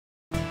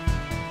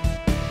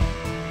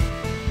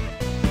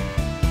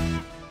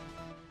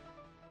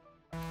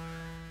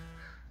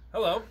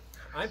Hello,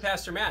 I'm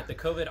Pastor Matt, the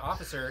COVID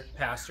officer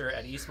pastor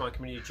at Eastmont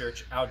Community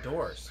Church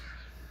Outdoors.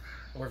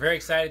 We're very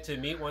excited to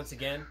meet once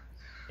again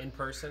in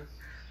person.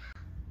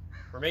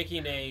 We're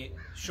making a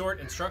short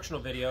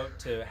instructional video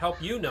to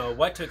help you know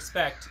what to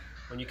expect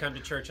when you come to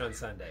church on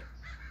Sunday.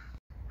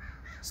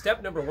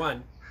 Step number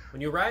 1,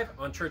 when you arrive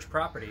on church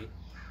property,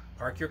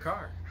 park your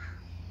car.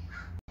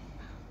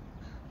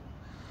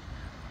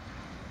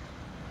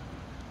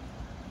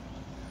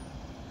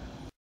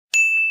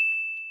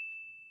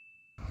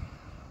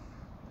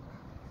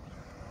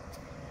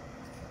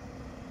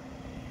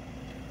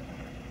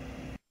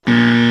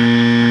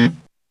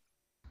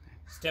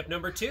 Step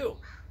number 2,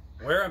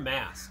 wear a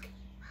mask.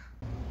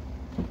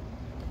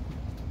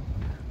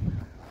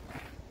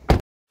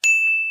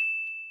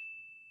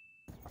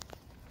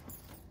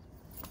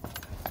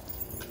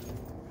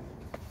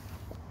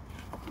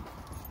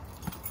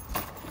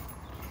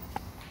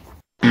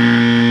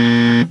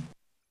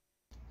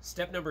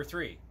 Step number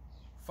 3,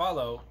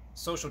 follow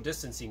social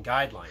distancing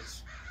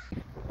guidelines.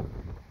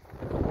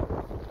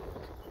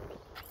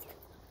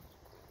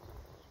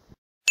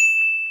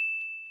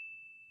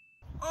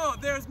 Oh,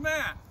 there's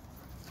Matt!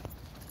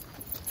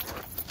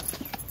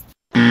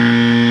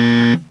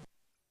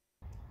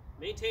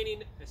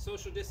 Maintaining a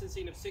social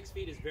distancing of 6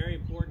 feet is very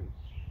important.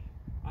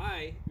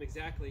 I am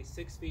exactly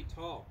 6 feet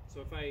tall,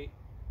 so if I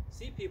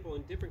see people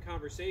in different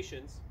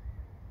conversations,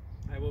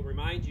 I will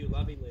remind you,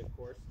 lovingly of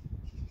course,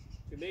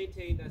 to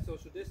maintain that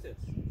social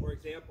distance. For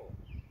example,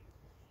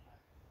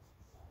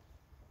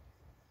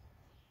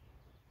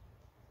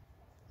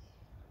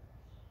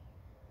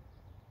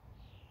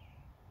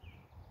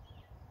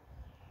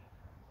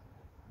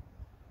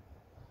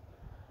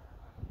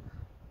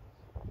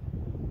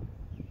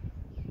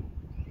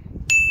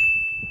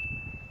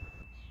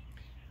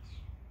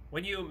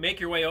 when you make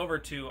your way over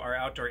to our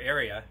outdoor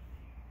area,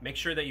 make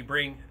sure that you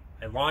bring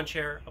a lawn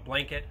chair, a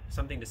blanket,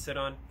 something to sit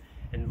on,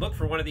 and look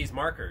for one of these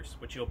markers,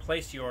 which you'll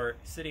place your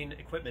sitting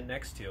equipment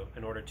next to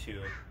in order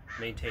to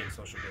maintain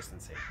social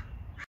distancing.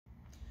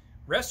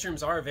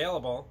 Restrooms are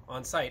available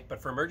on site,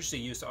 but for emergency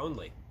use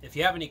only. If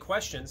you have any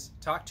questions,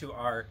 talk to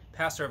our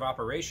Pastor of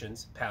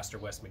Operations, Pastor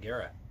Wes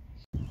McGarrett.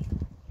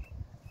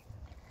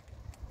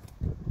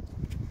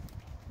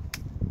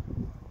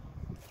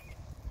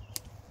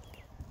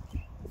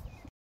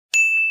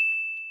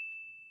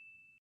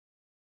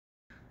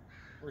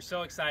 We're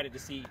so excited to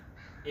see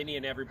any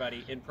and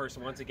everybody in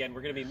person. Once again,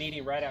 we're going to be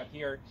meeting right out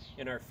here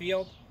in our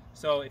field.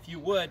 So if you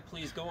would,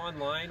 please go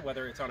online,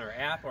 whether it's on our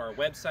app or our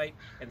website,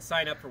 and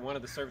sign up for one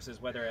of the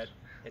services, whether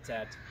it's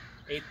at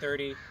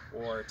 8:30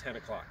 or 10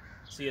 o'clock.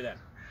 See you then.